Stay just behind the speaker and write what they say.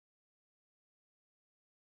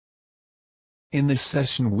In this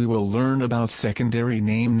session we will learn about secondary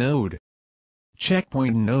NameNode,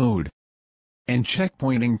 CheckPointNode, and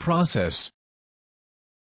checkpointing process.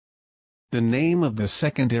 The name of the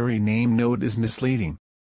secondary NameNode is misleading.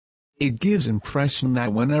 It gives impression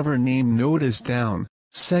that whenever NameNode is down,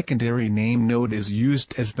 secondary NameNode is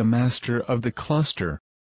used as the master of the cluster.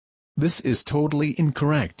 This is totally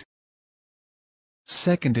incorrect.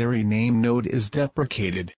 Secondary NameNode is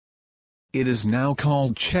deprecated. It is now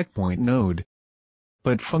called CheckPointNode.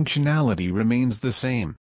 But functionality remains the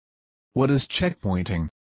same. What is checkpointing?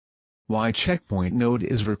 Why CheckPointNode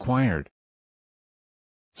is required?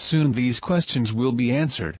 Soon these questions will be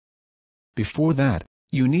answered. Before that,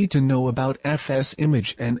 you need to know about FS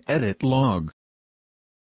image and edit log.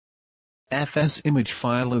 FS image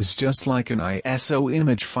file is just like an ISO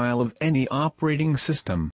image file of any operating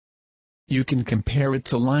system. You can compare it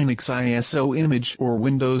to Linux ISO image or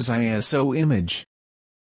Windows ISO image.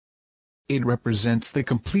 It represents the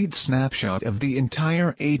complete snapshot of the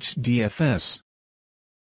entire HDFS.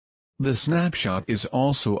 The snapshot is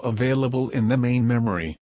also available in the main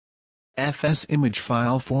memory. FS image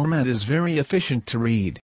file format is very efficient to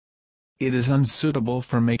read. It is unsuitable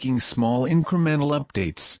for making small incremental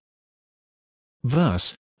updates.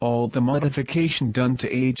 Thus, all the modification done to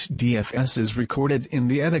HDFS is recorded in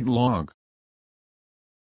the edit log.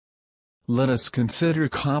 Let us consider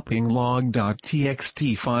copying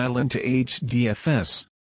Log.txt file into HDFS.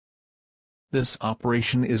 This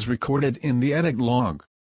operation is recorded in the edit log.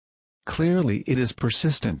 Clearly it is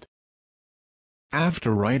persistent.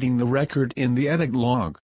 After writing the record in the edit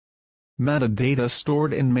log, metadata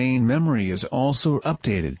stored in main memory is also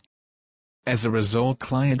updated. As a result,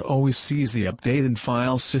 client always sees the updated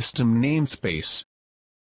file system namespace.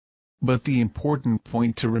 But the important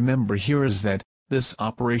point to remember here is that this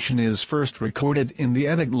operation is first recorded in the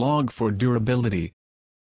edit log for durability.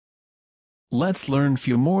 Let's learn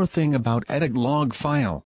few more thing about edit log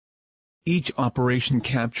file. Each operation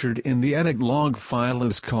captured in the edit log file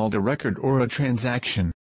is called a record or a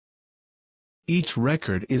transaction. Each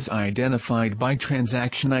record is identified by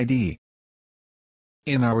transaction ID.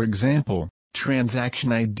 In our example,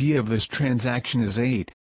 transaction ID of this transaction is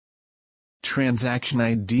 8. Transaction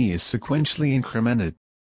ID is sequentially incremented.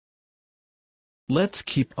 Let's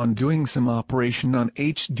keep on doing some operation on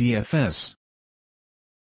HDFS.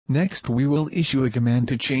 Next we will issue a command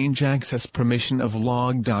to change access permission of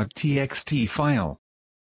log.txt file.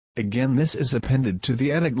 Again this is appended to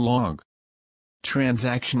the edit log.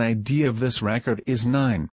 Transaction ID of this record is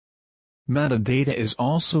 9. Metadata is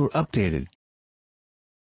also updated.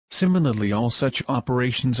 Similarly all such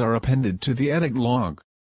operations are appended to the edit log.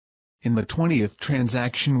 In the 20th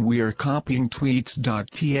transaction we are copying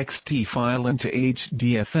tweets.txt file into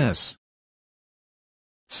HDFS.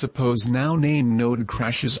 Suppose now NameNode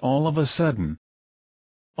crashes all of a sudden.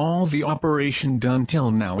 All the operation done till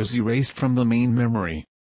now is erased from the main memory.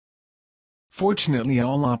 Fortunately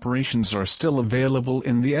all operations are still available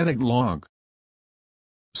in the edit log.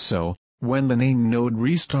 So, when the NameNode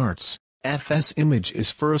restarts, FS image is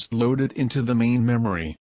first loaded into the main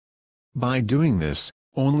memory. By doing this,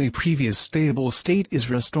 only previous stable state is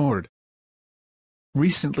restored.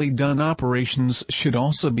 Recently done operations should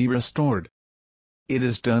also be restored. It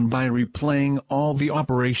is done by replaying all the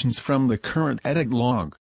operations from the current edit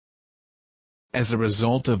log. As a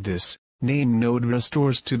result of this, NameNode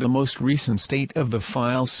restores to the most recent state of the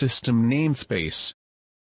file system namespace.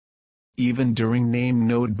 Even during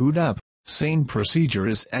NameNode boot up, same procedure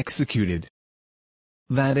is executed.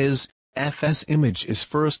 That is, FS image is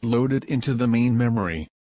first loaded into the main memory.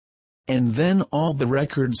 And then all the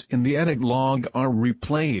records in the edit log are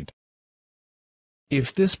replayed.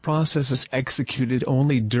 If this process is executed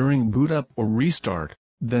only during boot up or restart,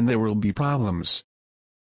 then there will be problems.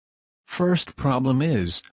 First problem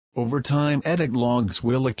is, over time edit logs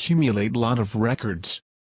will accumulate lot of records.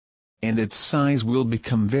 And its size will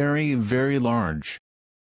become very large.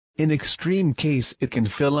 In extreme case it can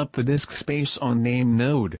fill up the disk space on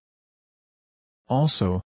NameNode.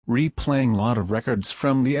 Also, replaying lot of records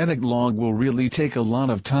from the edit log will really take a lot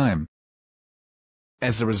of time.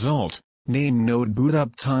 As a result, NameNode boot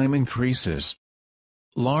up time increases.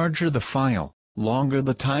 Larger the file, longer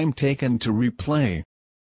the time taken to replay.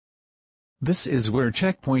 This is where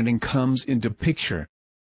checkpointing comes into picture.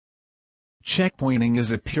 Checkpointing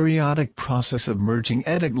is a periodic process of merging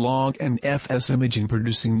edit log and FS image and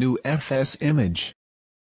producing new FS image.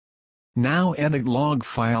 Now edit log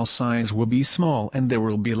file size will be small and there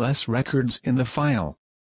will be less records in the file.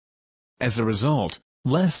 As a result,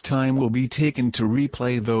 less time will be taken to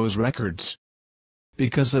replay those records.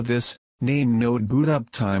 Because of this, NameNode boot up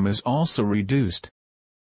time is also reduced.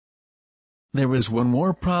 There is one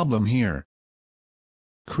more problem here.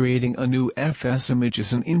 Creating a new FS image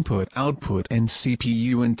is an input-output and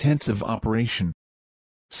CPU-intensive operation.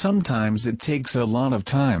 Sometimes it takes a lot of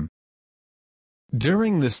time.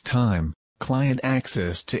 During this time, client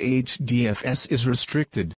access to HDFS is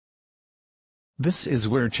restricted. This is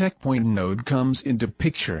where CheckPointNode comes into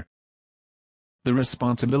picture. The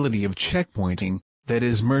responsibility of checkpointing, that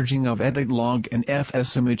is merging of edit log and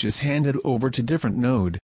FS image, is handed over to different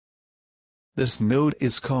node. This node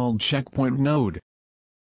is called CheckPointNode.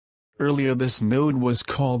 Earlier this node was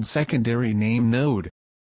called Secondary NameNode.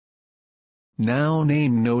 Now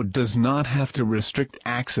NameNode does not have to restrict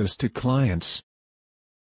access to clients.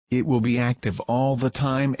 It will be active all the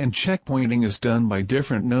time and checkpointing is done by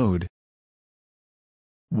different node.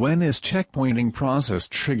 When is checkpointing process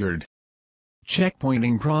triggered?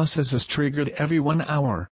 Checkpointing process is triggered every 1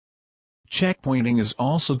 hour. Checkpointing is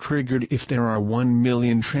also triggered if there are 1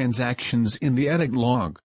 million transactions in the edit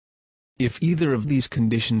log. If either of these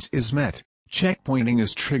conditions is met, checkpointing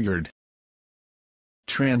is triggered.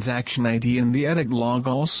 Transaction ID in the edit log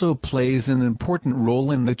also plays an important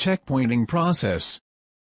role in the checkpointing process.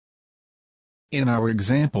 In our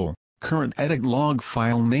example, current edit log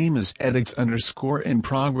file name is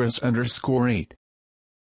edits_in-progress_8.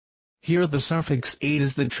 Here the suffix 8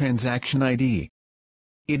 is the transaction ID.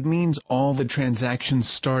 It means all the transactions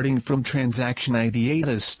starting from transaction ID 8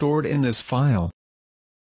 is stored in this file.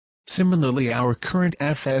 Similarly, our current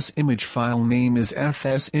FS image file name is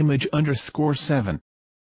FSImage_7.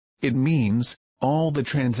 It means all the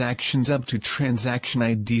transactions up to transaction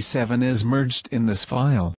ID 7 is merged in this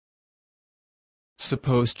file.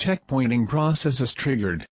 Suppose checkpointing process is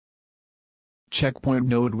triggered.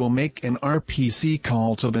 CheckPointNode will make an RPC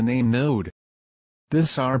call to the NameNode.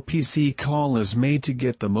 This RPC call is made to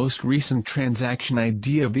get the most recent transaction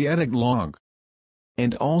ID of the edit log,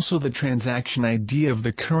 and also the transaction ID of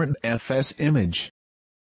the current FS image.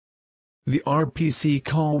 The RPC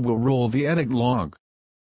call will roll the edit log.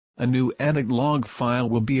 A new edit log file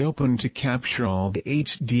will be opened to capture all the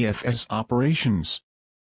HDFS operations.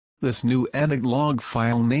 This new edit log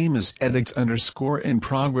file name is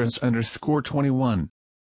edits_in-progress_21,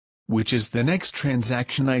 which is the next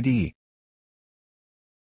transaction ID.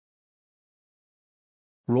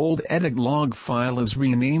 Rolled edit log file is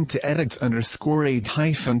renamed to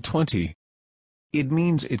edits_8-20. It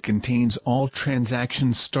means it contains all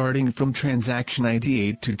transactions starting from transaction ID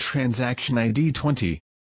 8 to transaction ID 20.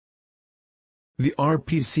 The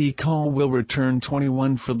RPC call will return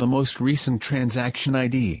 21 for the most recent transaction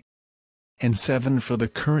ID, and 7 for the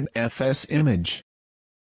current FS image.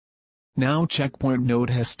 Now CheckPointNode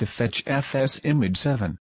has to fetch FS image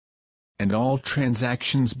 7, and all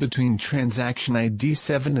transactions between transaction ID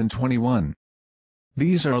 7 and 21.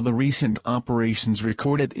 These are the recent operations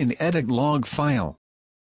recorded in the edit log file.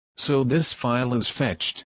 So this file is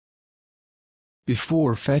fetched.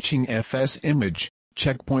 Before fetching FS image,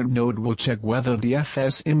 CheckPointNode will check whether the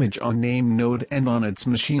FS image on NameNode and on its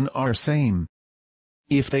machine are same.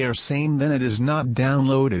 If they are same, then it is not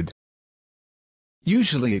downloaded.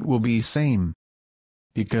 Usually it will be same,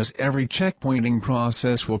 because every checkpointing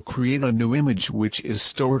process will create a new image which is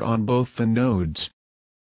stored on both the nodes.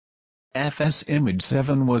 FS image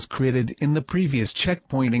 7 was created in the previous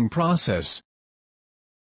checkpointing process.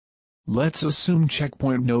 Let's assume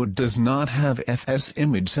CheckPointNode does not have FS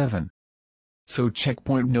image 7. So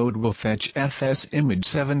CheckPointNode will fetch FS image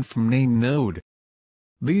 7 from NameNode.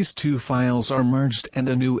 These two files are merged and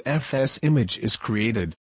a new FS image is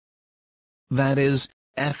created. That is,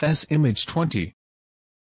 FS image 20.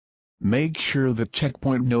 Make sure that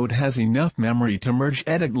CheckPointNode has enough memory to merge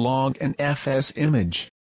edit log and FS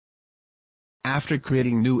image. After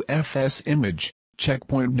creating new FS image,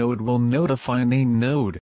 CheckPointNode will notify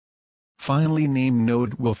NameNode. Finally,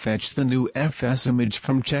 NameNode will fetch the new FS image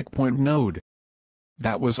from CheckPointNode.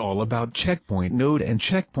 That was all about CheckPointNode and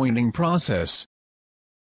checkpointing process.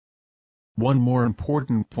 One more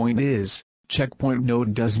important point is,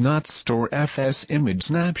 CheckPointNode does not store FS image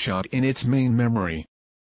snapshot in its main memory.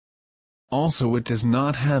 Also, it does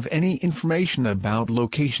not have any information about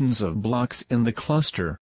locations of blocks in the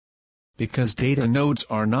cluster, because data nodes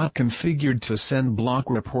are not configured to send block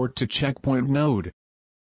report to CheckPointNode.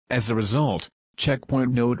 As a result,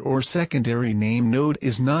 CheckPointNode or Secondary NameNode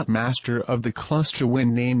is not master of the cluster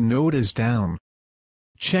when NameNode is down.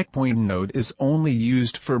 CheckPointNode is only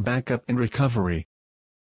used for backup and recovery.